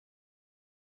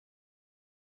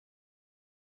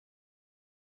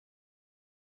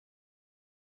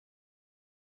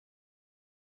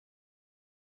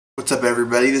What's up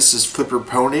everybody, this is Flipper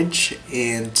Ponage,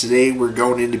 and today we're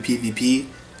going into PvP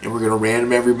and we're going to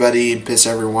random everybody and piss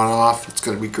everyone off. It's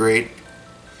going to be great.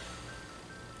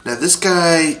 Now this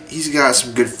guy, he's got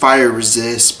some good fire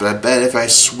resist, but I bet if I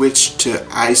switched to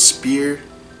Ice Spear,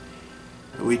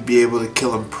 we'd be able to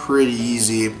kill him pretty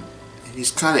easy. And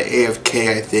he's kind of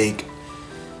AFK, I think.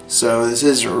 So this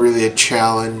isn't really a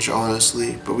challenge,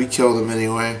 honestly, but we killed him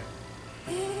anyway.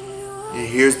 And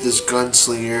here's this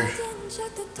gunslinger.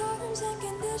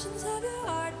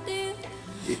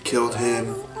 You killed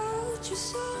him.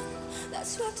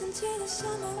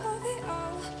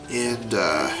 And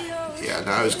yeah,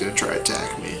 now he's gonna try to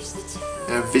attack me.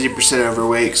 And I'm 50%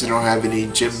 overweight because I don't have any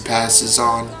gym passes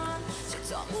on.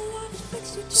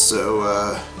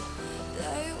 So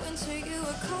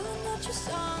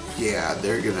yeah,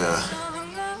 they're gonna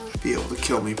be able to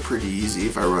kill me pretty easy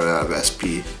if I run out of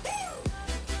SP.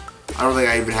 I don't think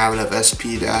I even have enough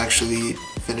SP to actually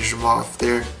finish him off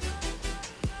there.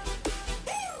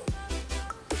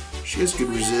 She has good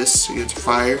resist against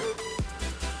fire.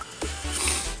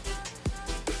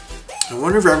 I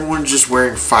wonder if everyone's just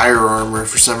wearing fire armor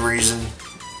for some reason.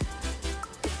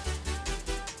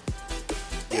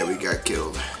 Yeah, we got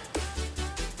killed.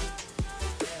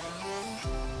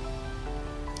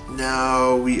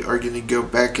 Now we are going to go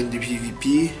back into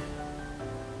PvP.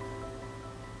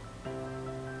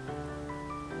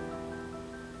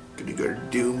 Gonna go to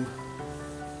Doom.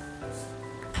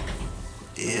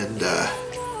 And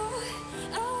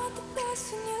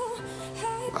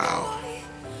wow.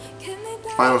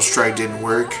 Final Strike didn't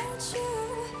work.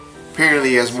 Apparently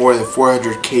he has more than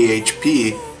 400k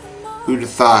HP. Who'd have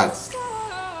thought?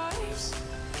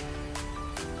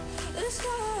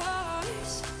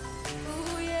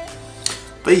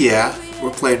 But yeah,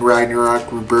 we're playing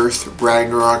Ragnarok,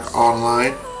 Ragnarok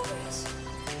Online.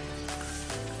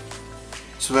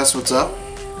 So that's what's up.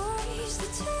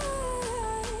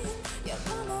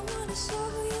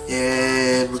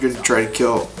 And we're going to try to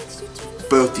kill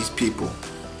both these people.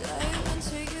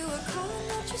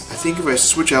 I think if I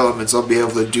switch elements, I'll be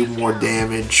able to do more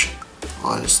damage,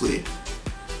 honestly.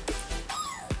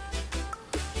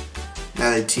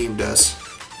 Now they teamed us.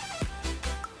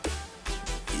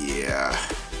 Yeah.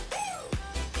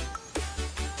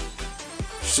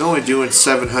 She's only doing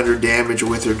 700 damage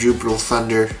with her Jupiter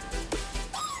Thunder.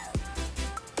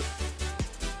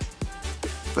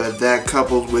 But that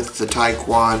coupled with the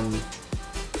Taekwon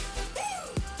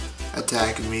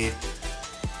attacking me,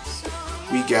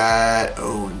 we got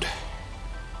owned.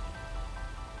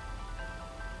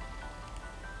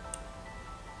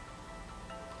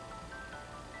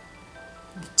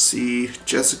 Let's see,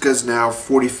 Jessica's now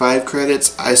 45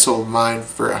 credits. I sold mine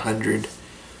for 100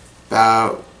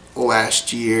 about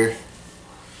last year.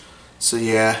 So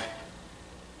yeah,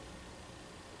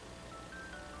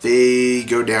 they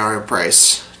go down in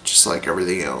price just like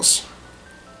everything else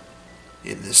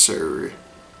in this server.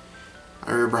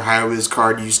 I remember Highway's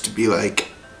card used to be like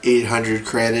 800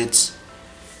 credits,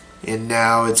 and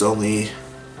now it's only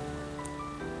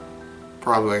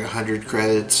probably like 100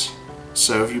 credits.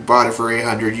 So if you bought it for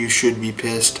 800, you should be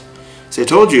pissed. See, I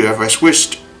told you if I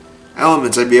switched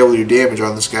elements, I'd be able to do damage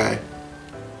on this guy.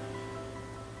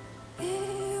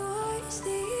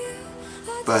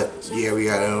 But yeah, we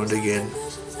got owned again.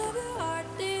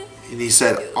 And he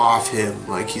said off him,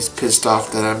 like he's pissed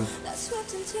off that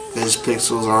his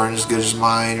pixels aren't as good as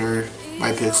mine, or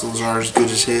my pixels aren't as good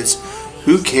as his.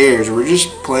 Who cares? We're just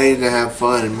playing to have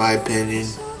fun, in my opinion.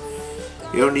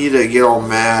 You don't need to get all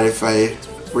mad if I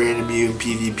random you in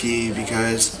PvP,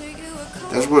 because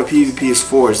that's what PvP is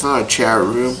for. It's not a chat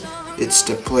room. It's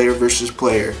the player versus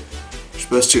player. You're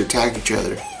supposed to attack each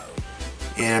other.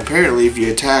 And apparently if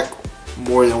you attack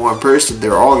more than one person,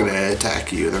 they're all going to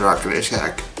attack you. They're not going to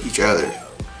attack each other,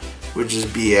 which is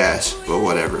BS, but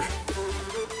whatever.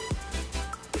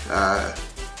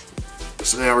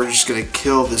 So now we're just going to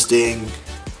kill this dang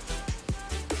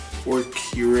Orc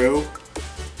Hero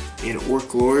and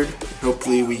Orc Lord.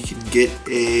 Hopefully we can get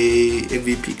a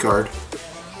MVP card.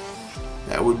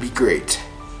 That would be great.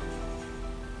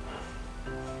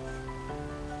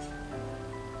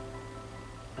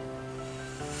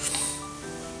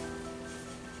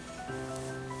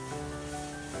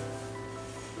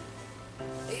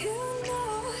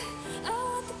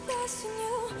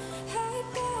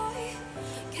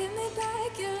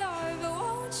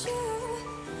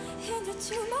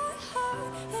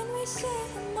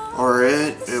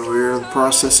 Alright, and we're in the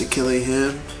process of killing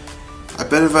him. I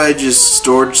bet if I just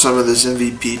stored some of this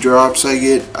MVP drops I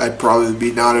get, I'd probably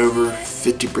be not over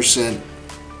 50%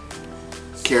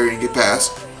 carrying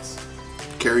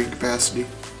capacity.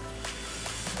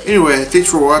 Anyway,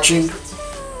 thanks for watching.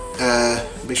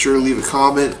 Make sure to leave a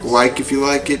comment, like if you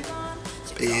like it,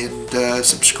 and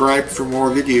subscribe for more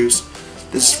videos.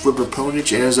 This is rebirthro,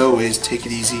 and as always, take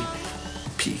it easy.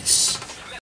 Peace.